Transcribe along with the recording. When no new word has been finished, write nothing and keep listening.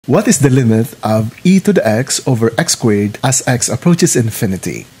What is the limit of e to the x over x squared as x approaches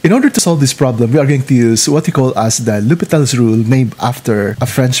infinity? In order to solve this problem, we are going to use what we call as the Lupitas Rule, named after a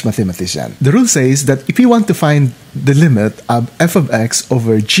French mathematician. The rule says that if you want to find the limit of f of x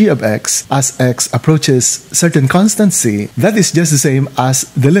over g of x as x approaches certain constant c, that is just the same as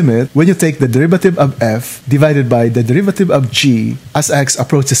the limit when you take the derivative of f divided by the derivative of g as x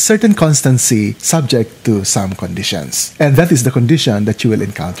approaches certain constant c subject to some conditions. And that is the condition that you will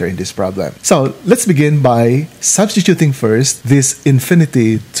encounter in this problem. So let's begin by substituting first this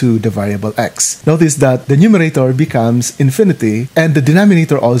infinity to the variable x. Notice that the numerator becomes infinity and the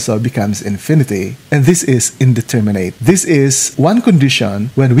denominator also becomes infinity, and this is indeterminate. This is one condition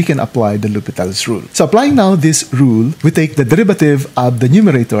when we can apply the Lupitas rule. So applying now this rule, we take the derivative of the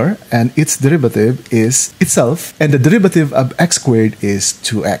numerator, and its derivative is itself, and the derivative of x squared is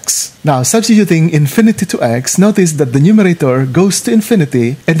 2x. Now substituting infinity to x, notice that the numerator goes to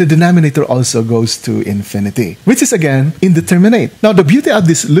infinity and the denominator also goes to infinity, which is again indeterminate. Now the beauty of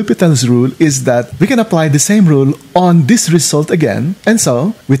this Lupitas rule is that we can apply the same rule on this result again, and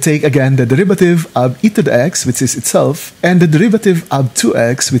so we take again the derivative of e to the x, which is itself, and the derivative of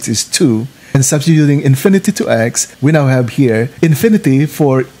 2x, which is 2. And substituting infinity to x, we now have here infinity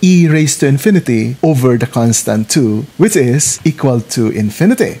for e raised to infinity over the constant 2, which is equal to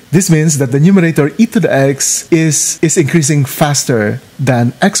infinity. This means that the numerator e to the x is increasing faster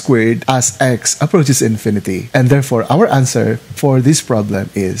than x squared as x approaches infinity. And therefore, our answer for this problem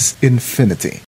is infinity.